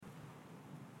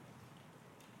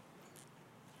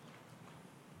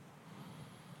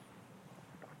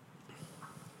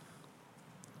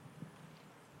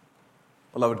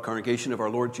Beloved congregation of our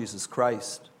Lord Jesus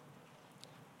Christ,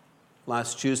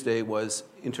 last Tuesday was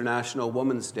International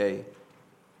Women's Day,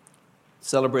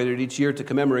 celebrated each year to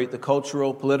commemorate the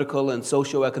cultural, political, and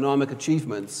socio-economic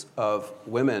achievements of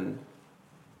women.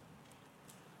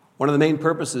 One of the main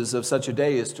purposes of such a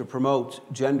day is to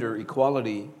promote gender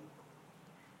equality.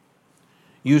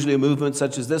 Usually a movement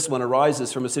such as this one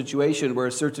arises from a situation where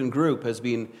a certain group has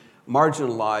been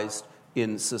marginalized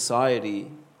in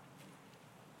society.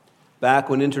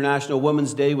 Back when International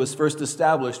Women's Day was first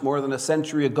established more than a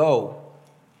century ago,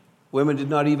 women did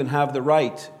not even have the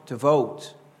right to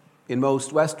vote in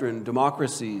most Western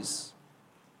democracies.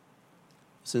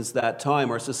 Since that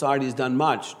time, our society has done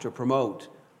much to promote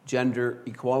gender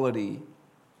equality.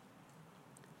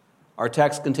 Our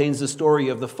text contains the story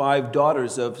of the 5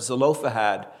 daughters of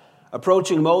Zelophehad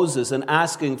approaching Moses and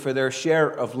asking for their share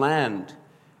of land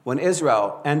when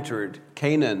Israel entered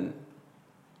Canaan.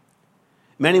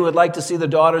 Many would like to see the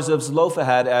daughters of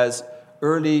Zelophehad as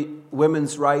early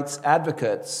women's rights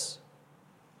advocates.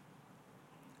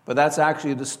 But that's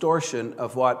actually a distortion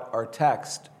of what our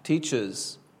text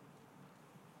teaches.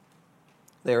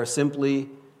 They are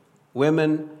simply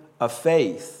women of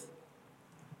faith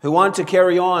who want to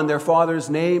carry on their father's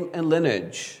name and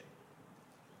lineage,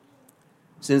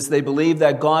 since they believe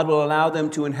that God will allow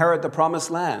them to inherit the promised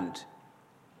land.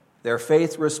 Their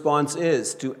faith response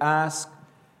is to ask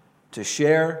to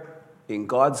share in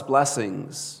God's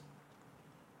blessings.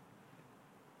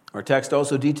 Our text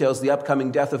also details the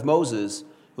upcoming death of Moses,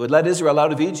 who had led Israel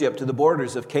out of Egypt to the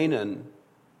borders of Canaan.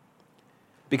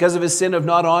 Because of his sin of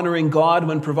not honoring God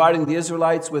when providing the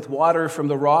Israelites with water from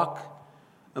the rock,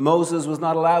 Moses was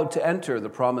not allowed to enter the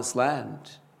promised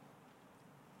land.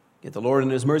 Yet the Lord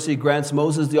in his mercy grants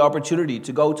Moses the opportunity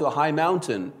to go to a high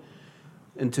mountain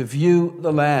and to view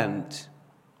the land.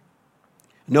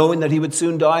 Knowing that he would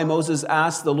soon die, Moses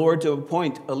asked the Lord to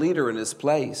appoint a leader in his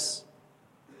place.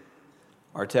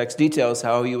 Our text details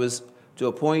how he was to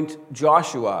appoint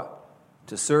Joshua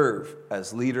to serve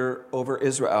as leader over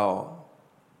Israel.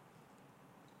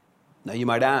 Now you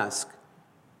might ask,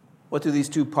 what do these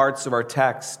two parts of our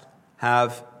text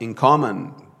have in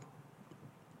common?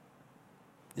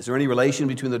 Is there any relation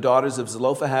between the daughters of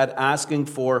Zelophehad asking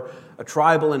for a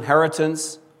tribal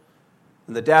inheritance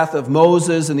and the death of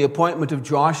Moses and the appointment of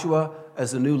Joshua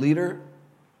as a new leader?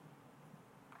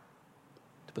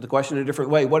 To put the question in a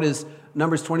different way, what is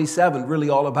Numbers 27 really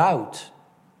all about?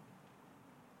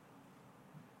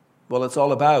 Well, it's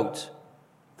all about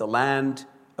the land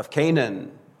of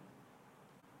Canaan.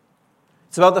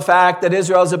 It's about the fact that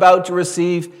Israel is about to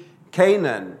receive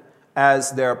Canaan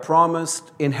as their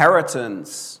promised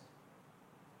inheritance.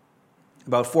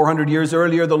 About 400 years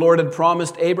earlier, the Lord had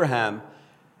promised Abraham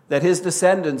that his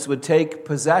descendants would take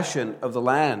possession of the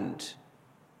land.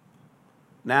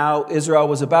 Now Israel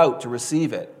was about to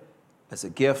receive it as a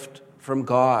gift from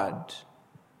God.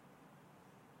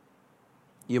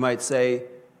 You might say,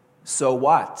 so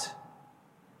what?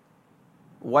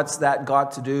 What's that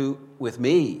got to do with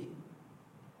me?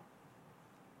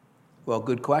 Well,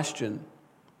 good question.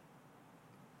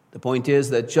 The point is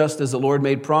that just as the Lord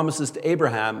made promises to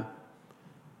Abraham,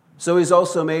 so he's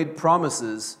also made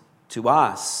promises to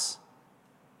us.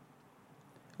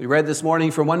 We read this morning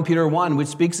from 1 Peter 1, which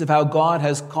speaks of how God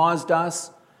has caused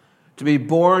us to be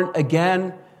born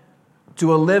again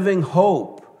to a living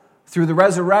hope through the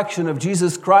resurrection of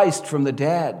Jesus Christ from the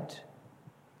dead.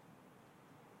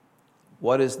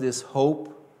 What is this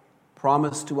hope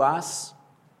promised to us?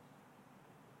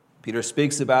 Peter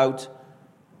speaks about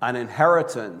an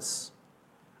inheritance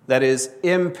that is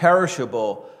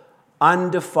imperishable,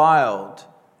 undefiled,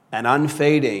 and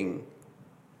unfading,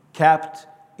 kept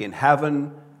in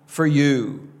heaven for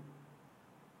you.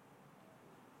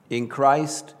 In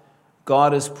Christ,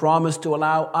 God has promised to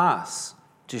allow us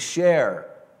to share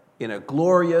in a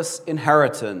glorious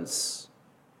inheritance.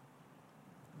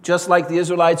 Just like the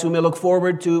Israelites who may look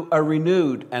forward to a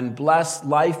renewed and blessed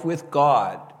life with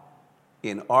God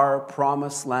in our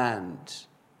promised land.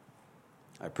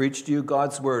 I preach to you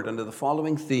God's word under the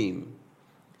following theme.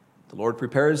 The Lord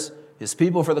prepares his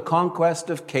people for the conquest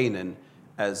of Canaan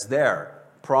as their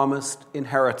promised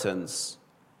inheritance.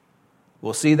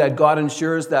 We'll see that God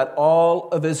ensures that all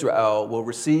of Israel will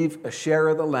receive a share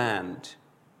of the land,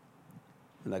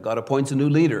 and that God appoints a new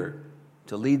leader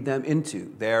to lead them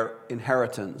into their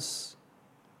inheritance.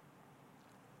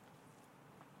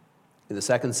 In the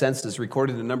second census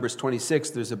recorded in Numbers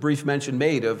 26, there's a brief mention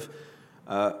made of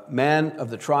a man of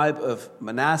the tribe of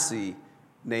Manasseh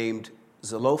named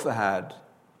Zelophehad.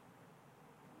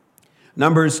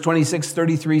 Numbers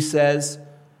 26:33 says,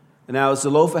 "Now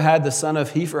Zelophehad the son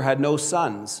of Hepher had no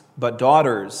sons, but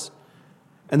daughters.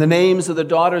 And the names of the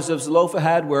daughters of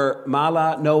Zelophehad were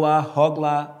Mahlah, Noah,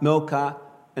 Hoglah, Milcah,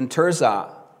 and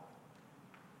Tirzah.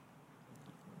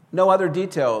 No other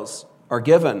details are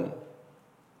given.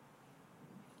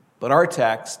 But our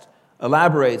text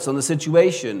elaborates on the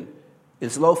situation in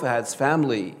Zelophehad's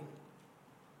family.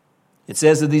 It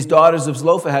says that these daughters of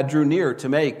Zelophehad drew near to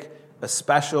make a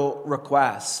special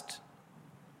request.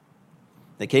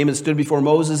 They came and stood before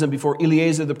Moses and before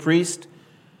Eleazar the priest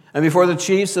and before the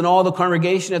chiefs and all the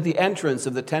congregation at the entrance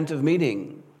of the tent of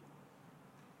meeting.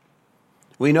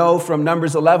 We know from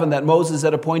Numbers 11 that Moses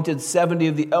had appointed 70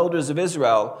 of the elders of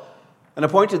Israel and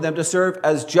appointed them to serve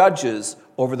as judges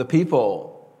over the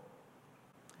people.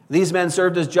 These men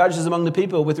served as judges among the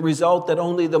people with the result that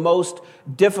only the most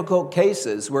difficult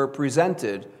cases were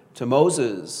presented to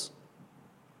Moses.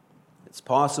 It's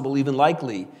possible, even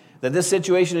likely, that this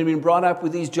situation had been brought up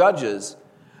with these judges,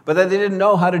 but that they didn't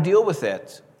know how to deal with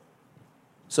it.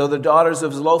 So the daughters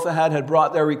of Zelophehad had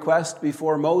brought their request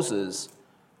before Moses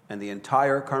and the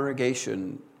entire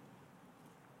congregation.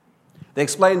 They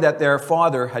explained that their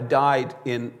father had died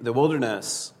in the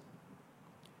wilderness.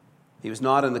 He was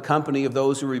not in the company of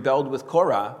those who rebelled with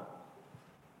Korah,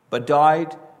 but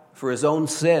died for his own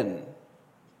sin.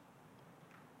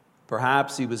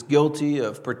 Perhaps he was guilty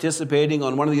of participating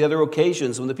on one of the other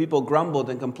occasions when the people grumbled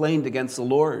and complained against the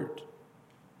Lord.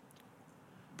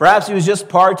 Perhaps he was just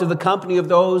part of the company of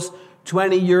those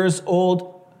 20 years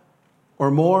old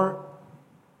or more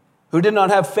who did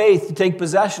not have faith to take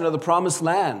possession of the promised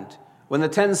land when the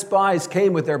 10 spies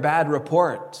came with their bad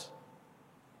report.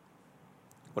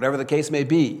 Whatever the case may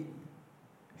be,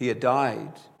 he had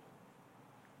died.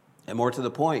 And more to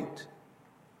the point,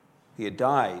 he had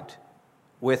died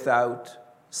without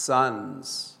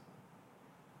sons.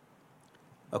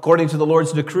 According to the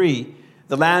Lord's decree,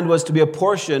 the land was to be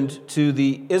apportioned to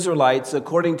the Israelites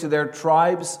according to their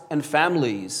tribes and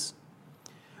families.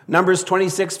 Numbers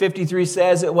 26:53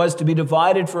 says it was to be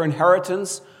divided for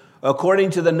inheritance according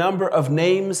to the number of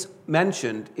names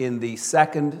mentioned in the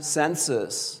second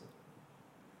census.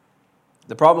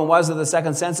 The problem was that the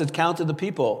second census counted the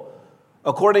people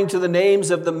according to the names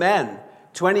of the men,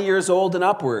 20 years old and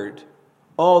upward,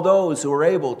 all those who were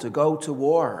able to go to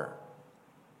war.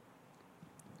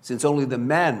 Since only the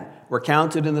men were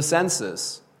counted in the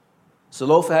census,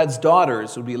 Zelophehad's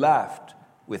daughters would be left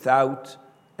without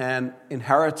an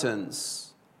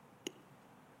inheritance.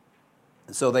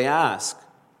 And so they ask,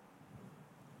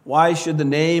 why should the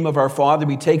name of our father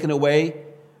be taken away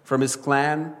from his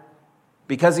clan?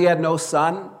 Because he had no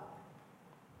son?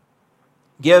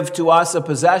 Give to us a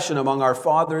possession among our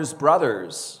father's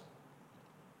brothers.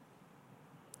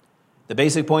 The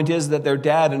basic point is that their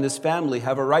dad and his family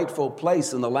have a rightful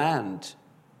place in the land.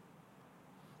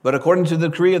 But according to the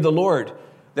decree of the Lord,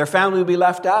 their family will be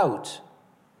left out.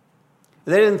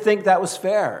 They didn't think that was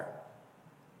fair.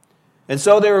 And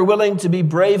so they were willing to be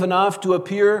brave enough to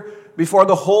appear before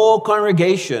the whole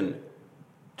congregation,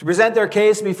 to present their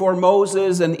case before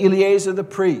Moses and Eleazar the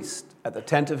priest at the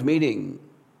tent of meeting.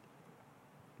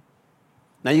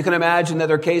 Now you can imagine that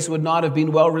their case would not have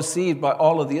been well received by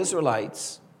all of the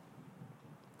Israelites.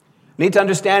 You need to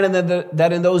understand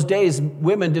that in those days,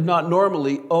 women did not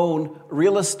normally own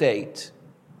real estate.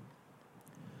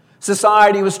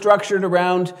 Society was structured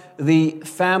around the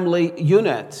family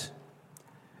unit,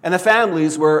 and the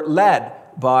families were led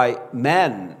by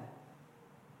men.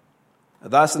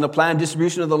 Thus, in the planned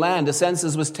distribution of the land, a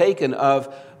census was taken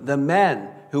of the men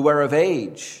who were of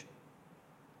age.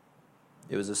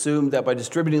 It was assumed that by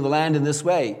distributing the land in this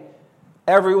way,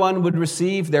 everyone would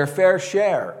receive their fair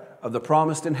share of the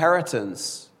promised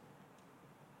inheritance.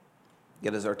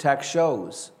 Yet as our text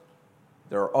shows,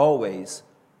 there are always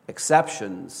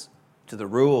exceptions to the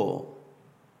rule.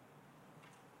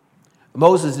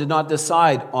 Moses did not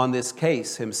decide on this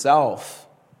case himself.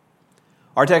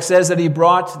 Our text says that he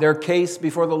brought their case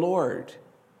before the Lord.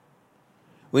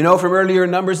 We know from earlier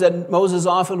Numbers that Moses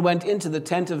often went into the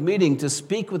tent of meeting to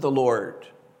speak with the Lord.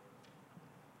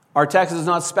 Our text does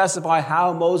not specify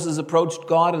how Moses approached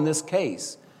God in this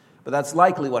case, but that's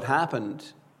likely what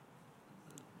happened.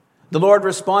 The Lord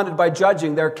responded by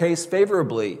judging their case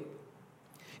favorably.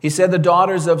 He said, the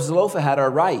daughters of Zelophehad are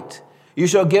right. You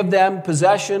shall give them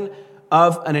possession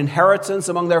of an inheritance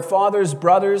among their father's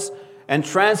brothers and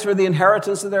transfer the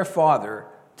inheritance of their father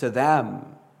to them.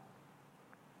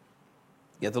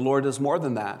 Yet the Lord does more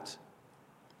than that.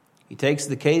 He takes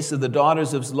the case of the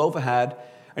daughters of Zelophehad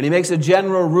and he makes a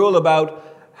general rule about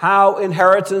how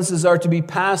inheritances are to be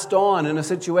passed on in a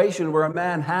situation where a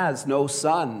man has no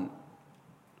son.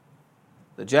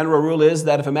 The general rule is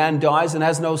that if a man dies and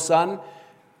has no son,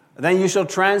 then you shall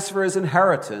transfer his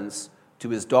inheritance to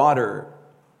his daughter.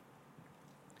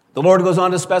 The Lord goes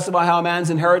on to specify how a man's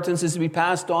inheritance is to be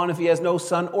passed on if he has no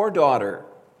son or daughter.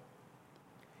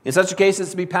 In such a case,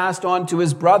 it's to be passed on to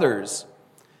his brothers.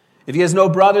 If he has no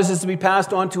brothers, it's to be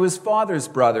passed on to his father's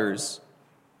brothers.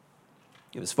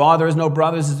 If his father has no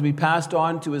brothers, it's to be passed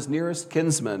on to his nearest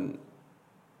kinsman.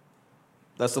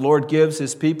 Thus the Lord gives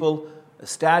his people a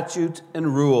statute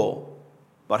and rule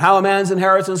about how a man's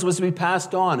inheritance was to be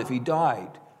passed on if he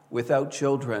died without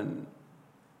children.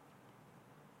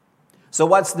 So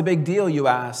what's the big deal, you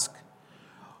ask?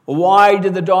 Why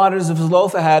did the daughters of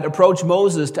Zelophehad approach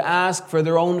Moses to ask for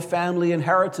their own family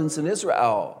inheritance in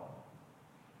Israel?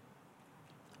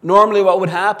 Normally what would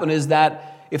happen is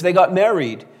that if they got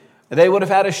married, they would have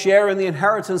had a share in the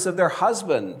inheritance of their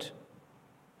husband.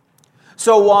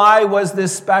 So why was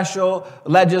this special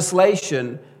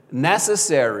legislation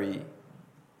necessary?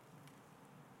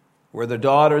 Were the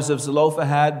daughters of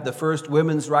Zelophehad the first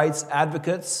women's rights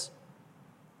advocates?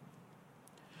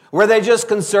 Were they just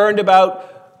concerned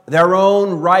about their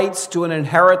own rights to an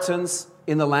inheritance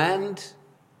in the land?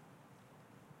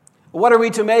 What are we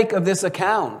to make of this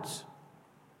account?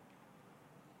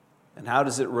 And how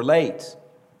does it relate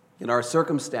in our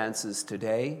circumstances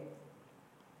today?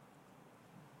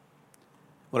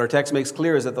 What our text makes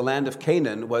clear is that the land of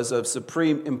Canaan was of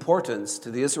supreme importance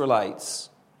to the Israelites.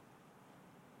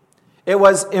 It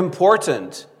was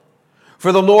important,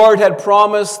 for the Lord had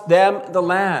promised them the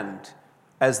land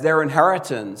as their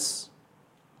inheritance.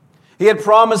 He had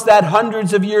promised that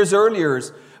hundreds of years earlier,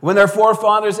 when their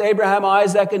forefathers Abraham,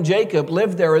 Isaac, and Jacob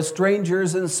lived there as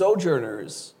strangers and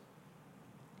sojourners.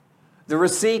 The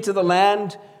receipt of the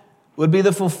land would be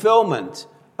the fulfillment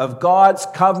of God's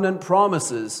covenant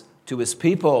promises to his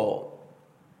people.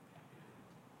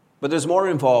 But there's more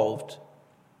involved.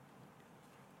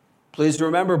 Please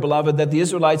remember, beloved, that the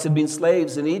Israelites had been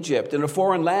slaves in Egypt, in a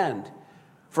foreign land,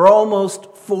 for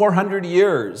almost 400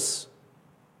 years.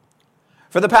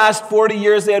 For the past 40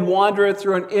 years, they had wandered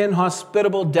through an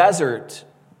inhospitable desert,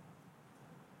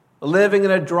 living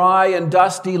in a dry and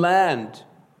dusty land,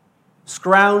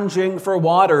 scrounging for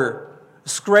water,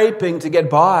 scraping to get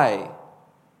by.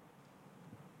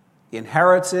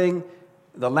 Inheriting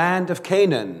the land of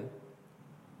Canaan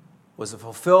was a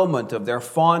fulfillment of their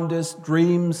fondest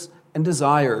dreams and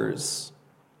desires.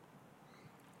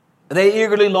 They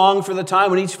eagerly longed for the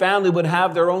time when each family would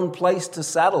have their own place to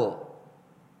settle.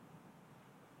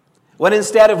 When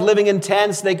instead of living in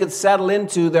tents, they could settle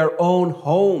into their own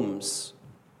homes.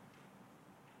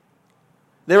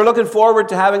 They were looking forward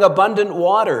to having abundant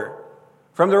water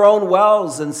from their own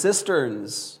wells and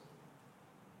cisterns.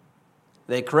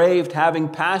 They craved having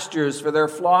pastures for their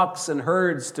flocks and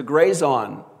herds to graze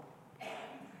on,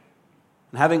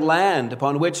 and having land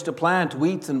upon which to plant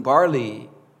wheat and barley.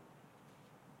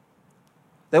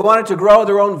 They wanted to grow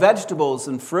their own vegetables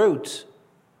and fruit.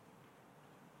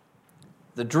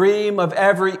 The dream of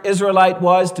every Israelite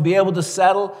was to be able to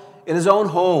settle in his own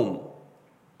home,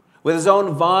 with his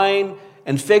own vine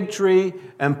and fig tree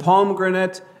and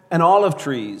pomegranate and olive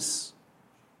trees.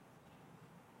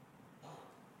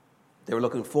 They were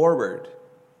looking forward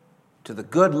to the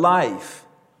good life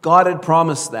God had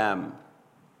promised them,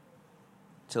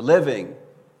 to living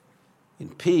in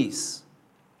peace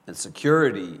and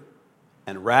security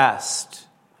and rest.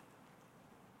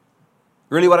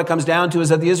 Really what it comes down to is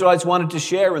that the Israelites wanted to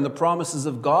share in the promises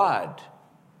of God.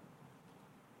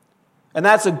 And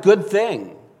that's a good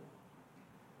thing.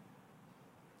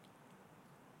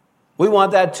 We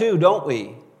want that too, don't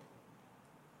we?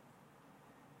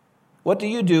 What do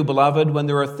you do, beloved, when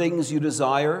there are things you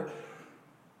desire?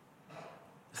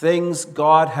 Things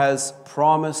God has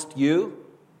promised you?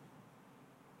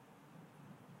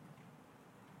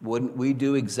 Wouldn't we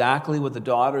do exactly what the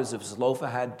daughters of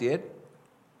Zelophehad did?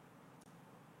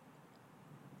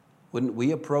 Wouldn't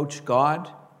we approach God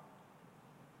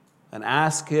and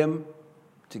ask him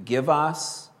to give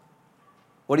us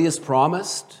what he has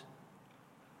promised?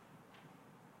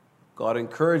 God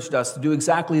encouraged us to do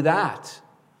exactly that.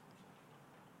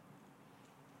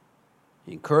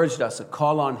 He encouraged us to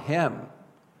call on him,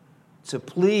 to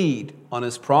plead on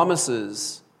his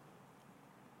promises.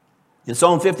 In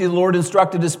Psalm 50, the Lord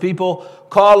instructed his people,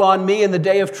 "Call on me in the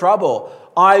day of trouble.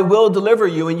 I will deliver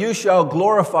you, and you shall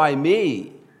glorify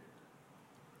me."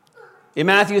 In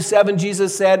Matthew 7,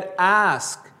 Jesus said,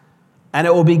 "Ask, and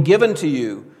it will be given to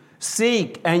you.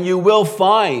 Seek, and you will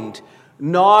find.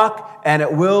 Knock, and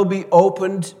it will be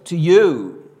opened to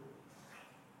you."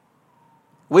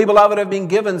 We, beloved, have been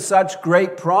given such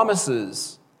great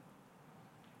promises.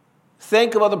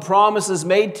 Think about the promises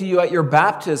made to you at your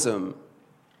baptism.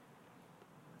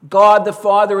 God the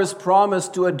Father has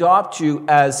promised to adopt you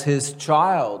as his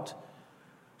child,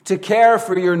 to care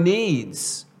for your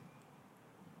needs,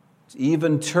 to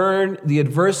even turn the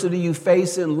adversity you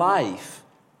face in life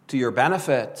to your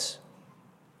benefit.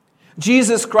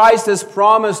 Jesus Christ has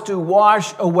promised to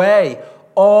wash away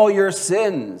all your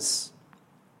sins.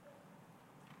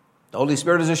 The Holy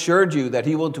Spirit has assured you that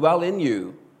He will dwell in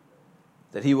you,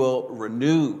 that He will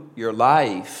renew your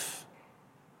life.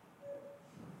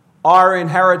 Our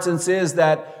inheritance is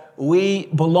that we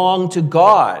belong to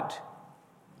God,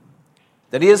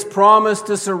 that He has promised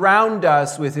to surround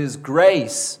us with His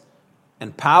grace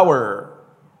and power.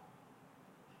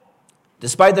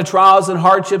 Despite the trials and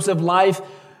hardships of life,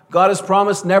 God has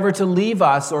promised never to leave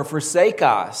us or forsake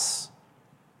us.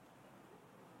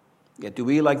 Yet do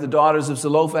we, like the daughters of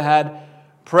Zelophehad,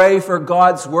 pray for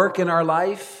God's work in our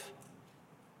life?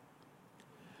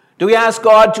 Do we ask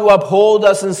God to uphold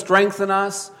us and strengthen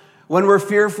us when we're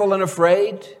fearful and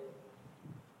afraid?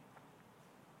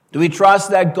 Do we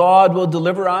trust that God will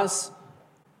deliver us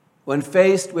when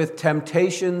faced with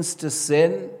temptations to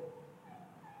sin?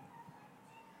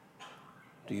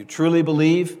 Do you truly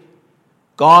believe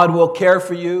God will care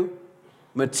for you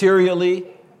materially,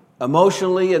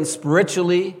 emotionally, and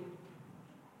spiritually,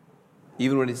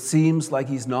 even when it seems like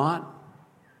He's not?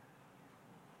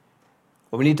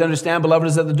 What we need to understand, beloved,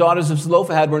 is that the daughters of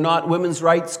Zelophehad were not women's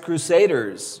rights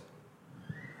crusaders.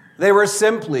 They were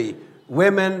simply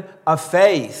women of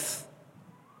faith.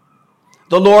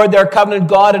 The Lord, their covenant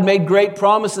God, had made great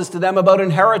promises to them about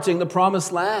inheriting the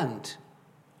promised land.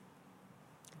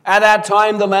 At that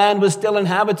time, the land was still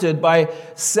inhabited by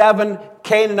 7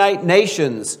 Canaanite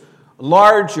nations,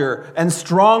 larger and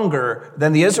stronger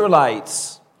than the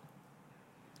Israelites.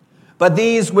 But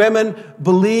these women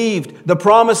believed the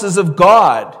promises of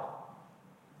God,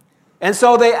 and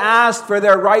so they asked for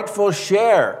their rightful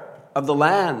share of the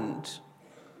land.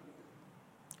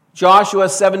 Joshua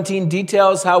 17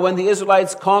 details how when the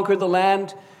Israelites conquered the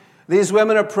land, these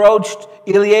women approached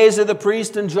Eleazar the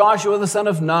priest and Joshua the son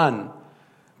of Nun,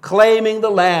 claiming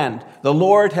the land the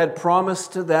Lord had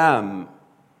promised to them.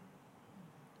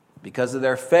 Because of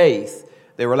their faith,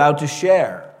 they were allowed to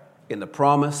share in the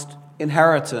promised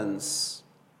inheritance.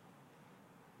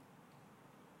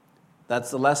 That's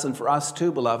the lesson for us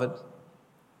too, beloved.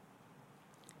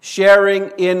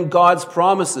 Sharing in God's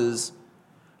promises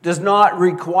does not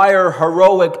require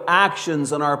heroic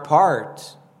actions on our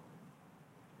part.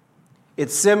 It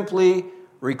simply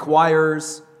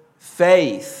requires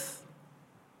faith.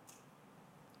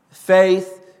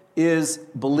 Faith is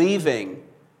believing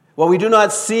what we do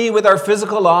not see with our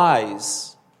physical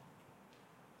eyes.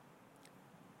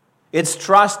 It's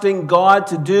trusting God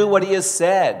to do what He has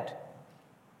said,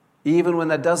 even when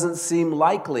that doesn't seem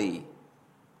likely.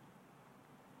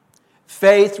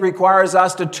 Faith requires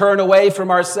us to turn away from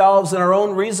ourselves and our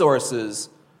own resources,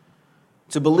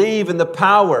 to believe in the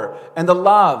power and the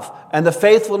love and the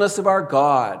faithfulness of our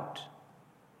God.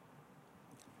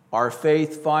 Our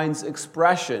faith finds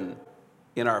expression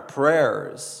in our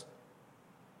prayers.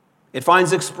 It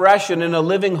finds expression in a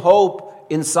living hope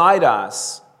inside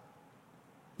us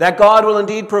that God will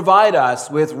indeed provide us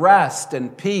with rest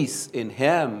and peace in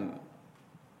Him.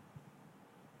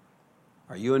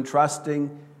 Are you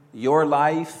entrusting your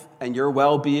life and your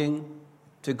well-being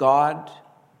to God?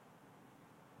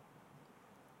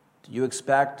 Do you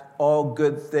expect all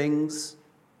good things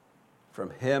from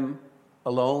Him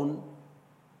alone?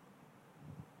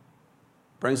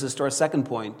 Brings us to our second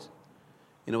point.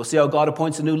 We'll see how God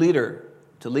appoints a new leader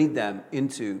to lead them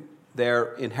into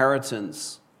their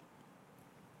inheritance.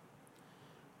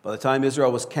 By the time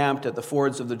Israel was camped at the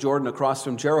fords of the Jordan across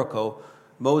from Jericho,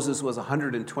 Moses was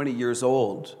 120 years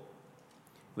old.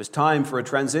 It was time for a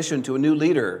transition to a new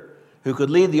leader who could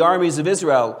lead the armies of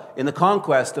Israel in the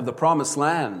conquest of the promised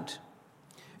land.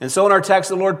 And so in our text,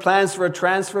 the Lord plans for a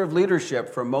transfer of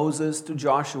leadership from Moses to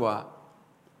Joshua.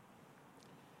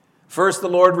 First, the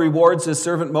Lord rewards His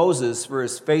servant Moses for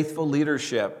his faithful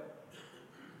leadership.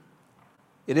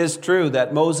 It is true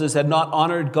that Moses had not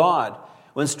honored God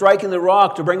when striking the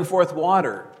rock to bring forth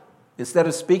water instead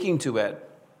of speaking to it.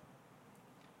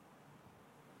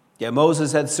 Yet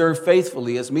Moses had served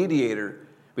faithfully as mediator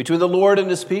between the Lord and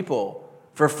His people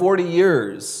for 40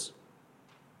 years.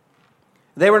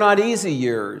 They were not easy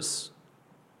years.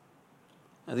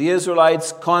 The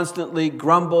Israelites constantly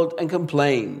grumbled and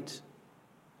complained.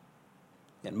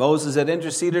 Yet Moses had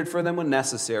interceded for them when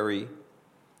necessary.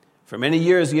 For many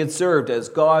years he had served as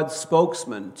God's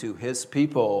spokesman to His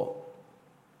people.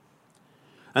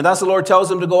 And thus the Lord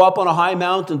tells him to go up on a high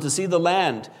mountain to see the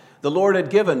land the Lord had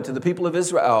given to the people of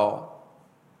Israel.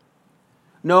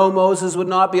 No, Moses would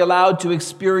not be allowed to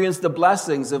experience the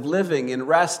blessings of living in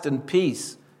rest and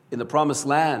peace in the promised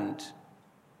land.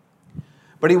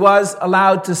 but he was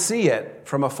allowed to see it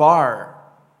from afar.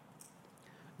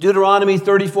 Deuteronomy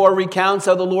 34 recounts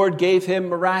how the Lord gave him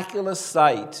miraculous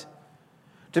sight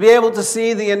to be able to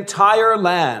see the entire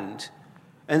land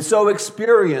and so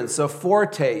experience a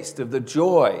foretaste of the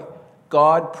joy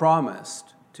God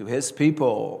promised to his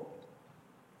people.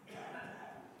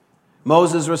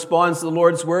 Moses responds to the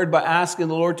Lord's word by asking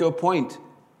the Lord to appoint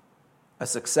a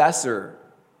successor.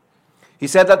 He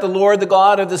said that the Lord, the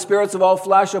God of the spirits of all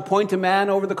flesh, appoint a man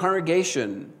over the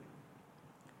congregation.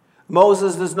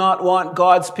 Moses does not want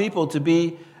God's people to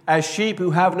be as sheep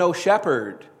who have no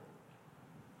shepherd.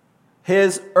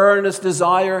 His earnest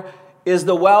desire is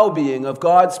the well-being of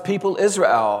God's people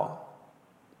Israel.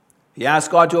 He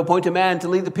asked God to appoint a man to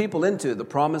lead the people into the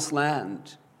promised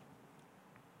land.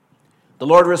 The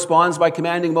Lord responds by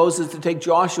commanding Moses to take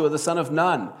Joshua, the son of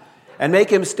Nun, and make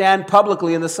him stand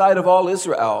publicly in the sight of all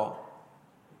Israel.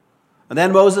 And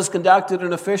then Moses conducted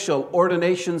an official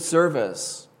ordination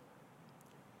service.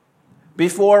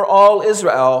 Before all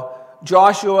Israel,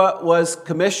 Joshua was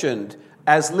commissioned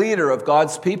as leader of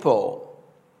God's people.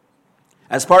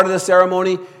 As part of the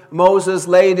ceremony, Moses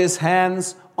laid his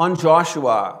hands on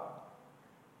Joshua.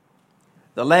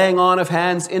 The laying on of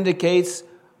hands indicates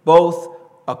both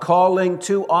a calling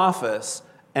to office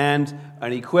and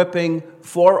an equipping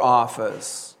for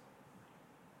office.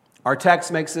 Our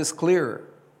text makes this clear.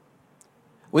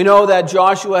 We know that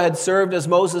Joshua had served as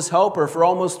Moses' helper for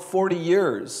almost 40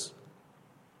 years.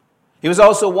 He was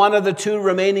also one of the 2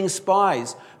 remaining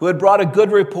spies who had brought a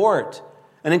good report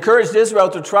and encouraged Israel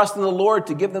to trust in the Lord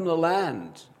to give them the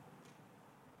land.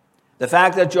 The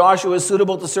fact that Joshua is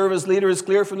suitable to serve as leader is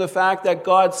clear from the fact that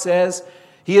God says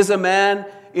he is a man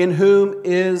in whom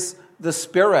is the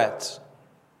Spirit.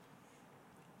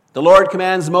 The Lord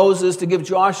commands Moses to give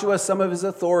Joshua some of his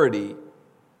authority.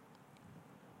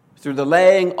 Through the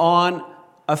laying on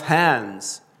of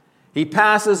hands, he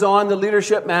passes on the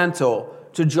leadership mantle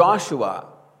to Joshua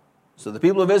so the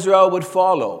people of Israel would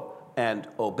follow and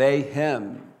obey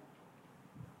him.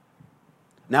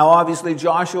 Now, obviously,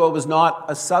 Joshua was not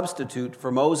a substitute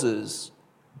for Moses.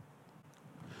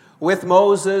 With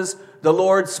Moses, the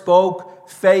Lord spoke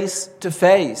face to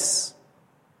face.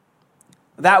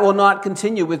 That will not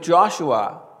continue with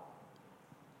Joshua.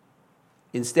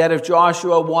 Instead, if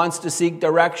Joshua wants to seek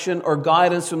direction or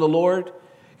guidance from the Lord,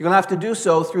 you're going to have to do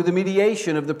so through the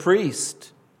mediation of the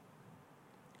priest.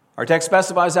 Our text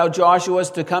specifies how Joshua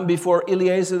is to come before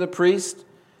Eleazar the priest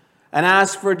and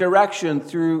ask for direction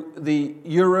through the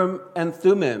Urim and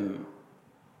Thummim.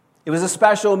 It was a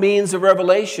special means of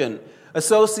revelation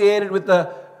associated with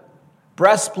the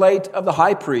breastplate of the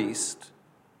high priest.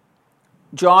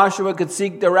 Joshua could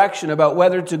seek direction about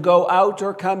whether to go out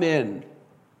or come in.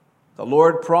 The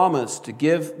Lord promised to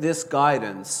give this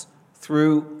guidance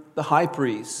through the high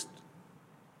priest.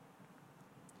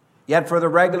 Yet for the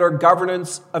regular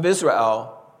governance of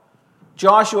Israel,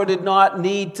 Joshua did not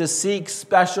need to seek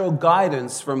special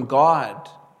guidance from God.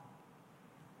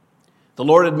 The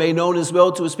Lord had made known his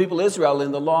will to his people Israel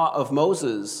in the law of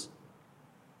Moses.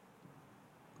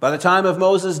 By the time of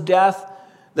Moses' death,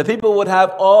 the people would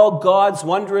have all God's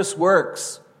wondrous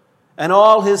works and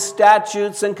all his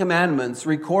statutes and commandments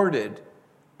recorded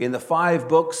in the 5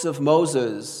 books of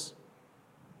Moses.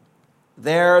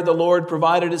 There the Lord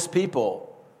provided his people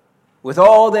with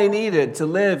all they needed to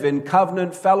live in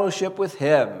covenant fellowship with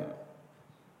him.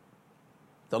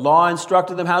 The law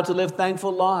instructed them how to live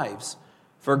thankful lives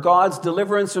for God's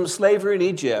deliverance from slavery in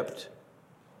Egypt,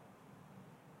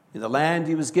 in the land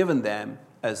he was given them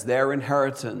as their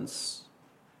inheritance.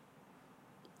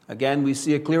 Again, we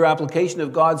see a clear application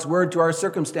of God's word to our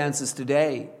circumstances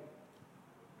today.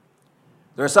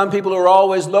 There are some people who are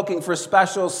always looking for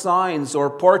special signs or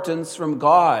portents from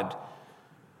God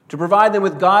to provide them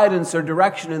with guidance or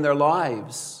direction in their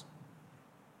lives.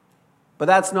 But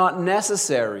that's not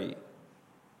necessary.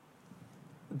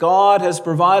 God has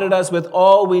provided us with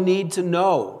all we need to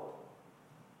know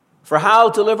for how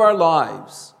to live our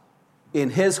lives in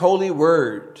his holy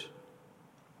word.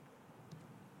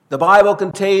 The Bible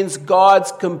contains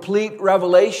God's complete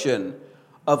revelation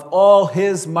of all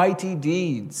his mighty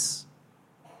deeds.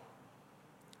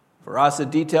 For us, it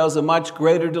details a much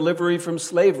greater delivery from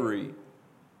slavery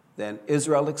than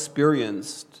Israel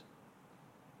experienced.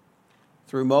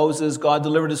 Through Moses, God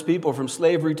delivered his people from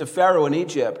slavery to Pharaoh in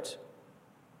Egypt.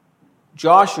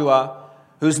 Joshua,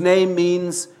 whose name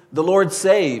means the Lord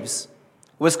saves,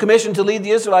 was commissioned to lead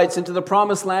the Israelites into the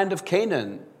promised land of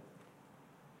Canaan.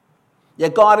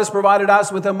 Yet God has provided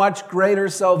us with a much greater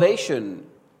salvation.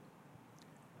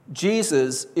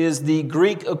 Jesus is the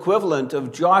Greek equivalent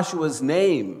of Joshua's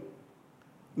name,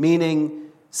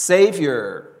 meaning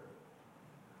Savior.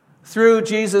 Through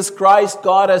Jesus Christ,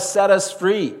 God has set us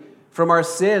free from our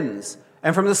sins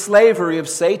and from the slavery of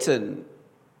Satan.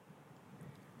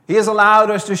 He has allowed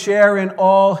us to share in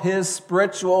all his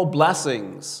spiritual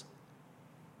blessings: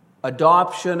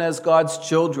 adoption as God's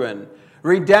children,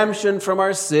 redemption from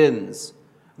our sins,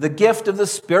 the gift of the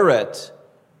Spirit,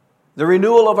 the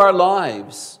renewal of our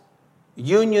lives,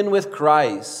 union with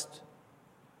Christ,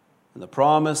 and the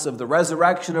promise of the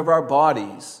resurrection of our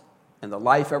bodies and the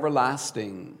life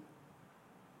everlasting.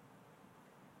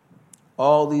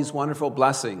 All these wonderful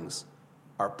blessings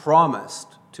are promised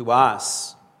to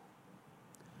us.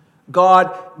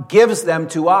 God gives them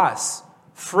to us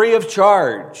free of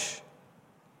charge.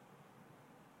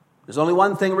 There's only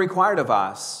one thing required of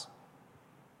us: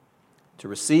 to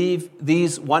receive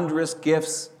these wondrous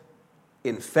gifts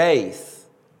in faith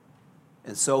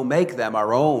and so make them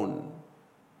our own.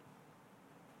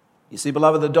 You see,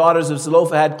 beloved, the daughters of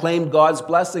Zelophehad claimed God's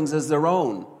blessings as their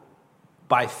own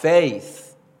by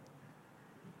faith.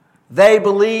 They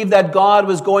believed that God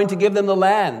was going to give them the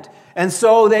land, and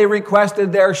so they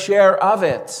requested their share of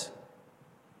it.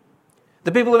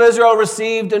 The people of Israel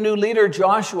received a new leader,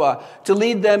 Joshua, to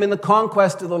lead them in the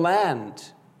conquest of the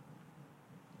land.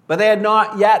 But they had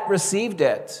not yet received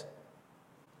it.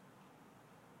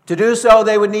 To do so,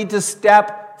 they would need to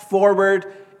step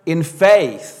forward in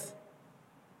faith,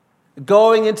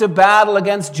 going into battle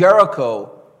against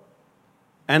Jericho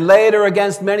and later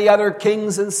against many other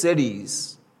kings and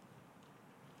cities.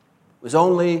 It was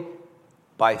only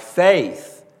by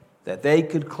faith that they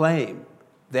could claim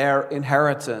their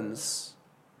inheritance.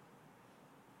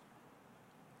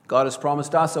 God has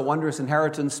promised us a wondrous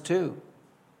inheritance too.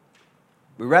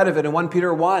 We read of it in 1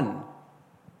 Peter 1.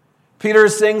 Peter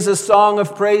sings a song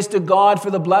of praise to God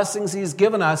for the blessings he's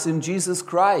given us in Jesus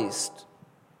Christ.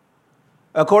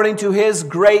 According to his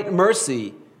great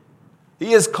mercy,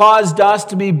 he has caused us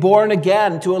to be born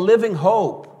again to a living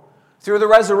hope through the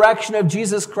resurrection of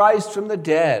Jesus Christ from the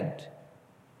dead,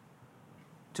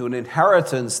 to an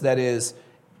inheritance that is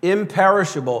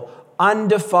imperishable,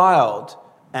 undefiled,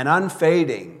 and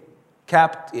unfading,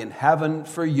 kept in heaven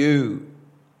for you.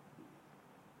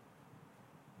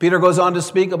 Peter goes on to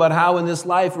speak about how in this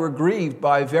life we're grieved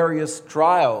by various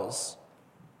trials.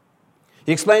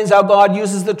 He explains how God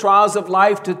uses the trials of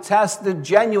life to test the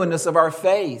genuineness of our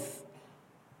faith.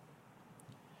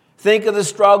 Think of the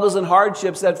struggles and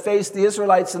hardships that faced the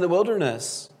Israelites in the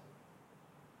wilderness.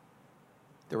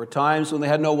 There were times when they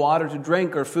had no water to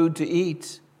drink or food to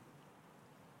eat.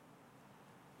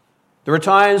 There were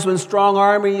times when strong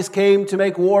armies came to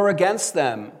make war against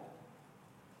them.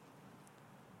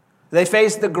 They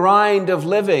faced the grind of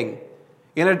living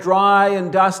in a dry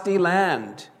and dusty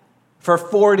land for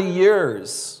 40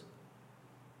 years.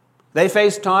 They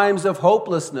faced times of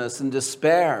hopelessness and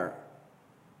despair.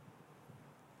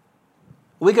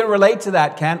 We can relate to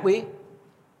that, can't we?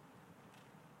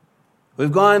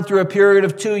 We've gone through a period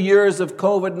of 2 years of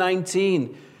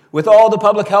COVID-19 with all the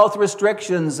public health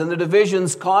restrictions and the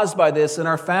divisions caused by this in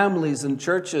our families and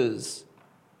churches.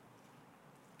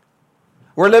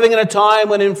 We're living in a time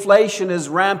when inflation is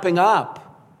ramping up,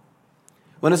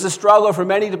 when it's a struggle for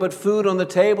many to put food on the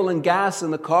table and gas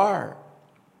in the car.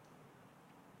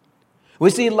 We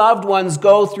see loved ones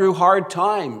go through hard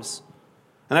times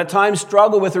and at times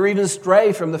struggle with or even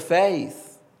stray from the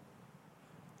faith.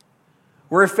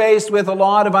 We're faced with a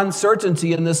lot of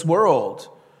uncertainty in this world,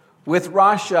 with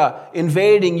Russia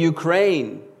invading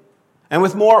Ukraine and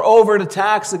with more overt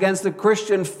attacks against the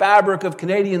Christian fabric of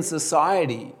Canadian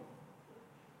society.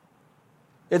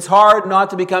 It's hard not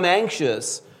to become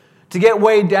anxious, to get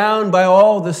weighed down by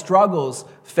all the struggles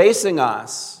facing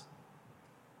us.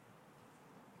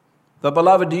 But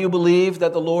beloved, do you believe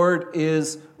that the Lord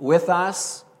is with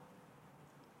us?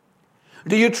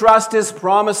 Do you trust his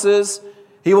promises?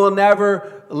 He will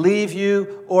never leave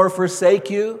you or forsake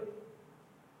you.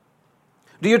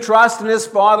 Do you trust in his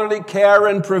fatherly care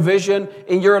and provision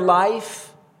in your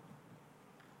life?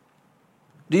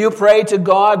 Do you pray to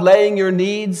God, laying your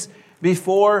needs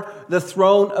before the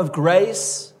throne of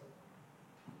grace?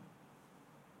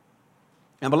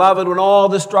 And beloved, when all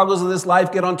the struggles of this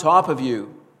life get on top of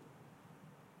you,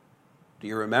 do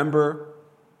you remember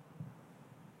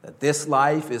that this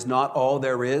life is not all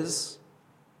there is?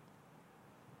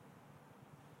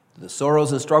 Do the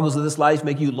sorrows and struggles of this life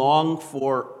make you long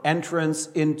for entrance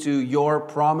into your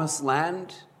promised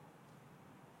land?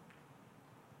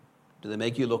 Do they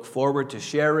make you look forward to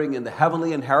sharing in the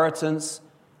heavenly inheritance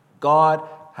God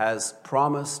has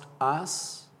promised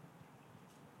us?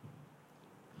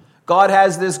 God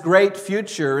has this great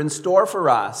future in store for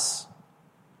us.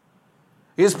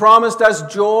 He has promised us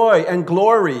joy and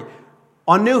glory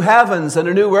on new heavens and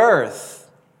a new earth,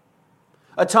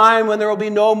 a time when there will be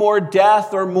no more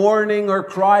death or mourning or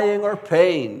crying or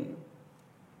pain,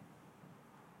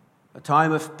 a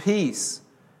time of peace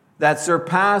that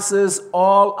surpasses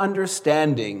all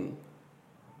understanding,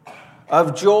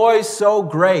 of joy so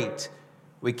great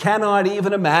we cannot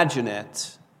even imagine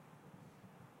it.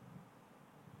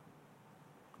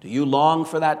 Do you long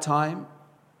for that time?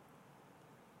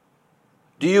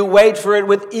 Do you wait for it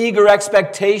with eager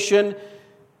expectation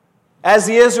as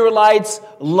the Israelites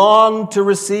longed to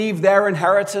receive their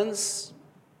inheritance?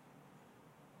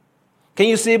 Can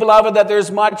you see, beloved, that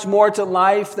there's much more to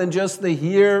life than just the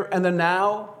here and the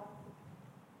now?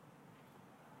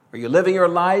 Are you living your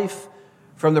life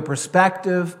from the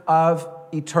perspective of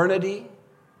eternity?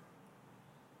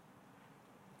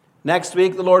 Next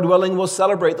week, the Lord willing, we'll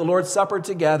celebrate the Lord's Supper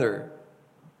together.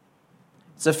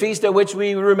 It's a feast at which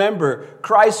we remember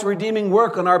Christ's redeeming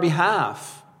work on our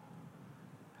behalf,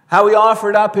 how he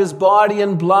offered up his body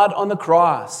and blood on the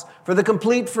cross for the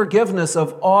complete forgiveness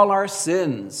of all our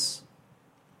sins.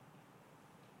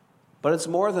 But it's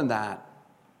more than that.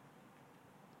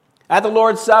 At the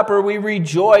Lord's Supper, we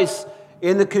rejoice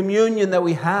in the communion that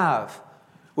we have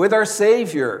with our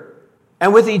Savior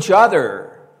and with each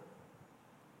other.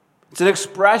 It's an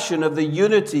expression of the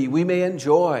unity we may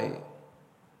enjoy.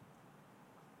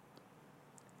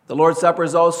 The Lord's Supper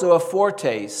is also a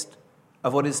foretaste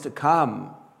of what is to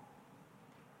come.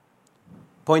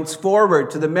 Points forward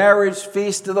to the marriage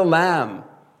feast of the Lamb,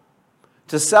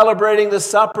 to celebrating the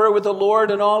supper with the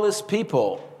Lord and all his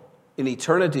people in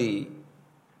eternity.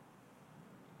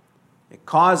 It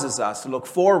causes us to look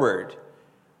forward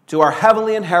to our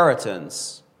heavenly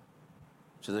inheritance,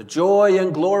 to the joy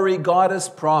and glory God has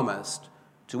promised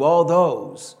to all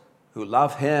those who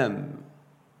love him.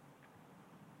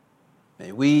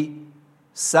 May we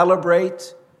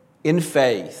celebrate in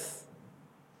faith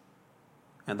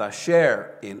and thus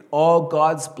share in all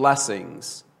God's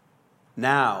blessings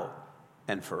now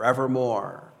and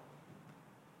forevermore.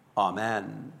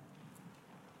 Amen.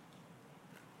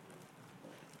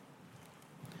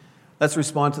 Let's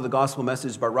respond to the gospel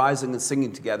message by rising and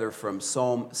singing together from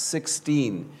Psalm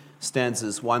 16,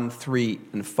 stanzas 1, 3,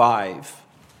 and 5.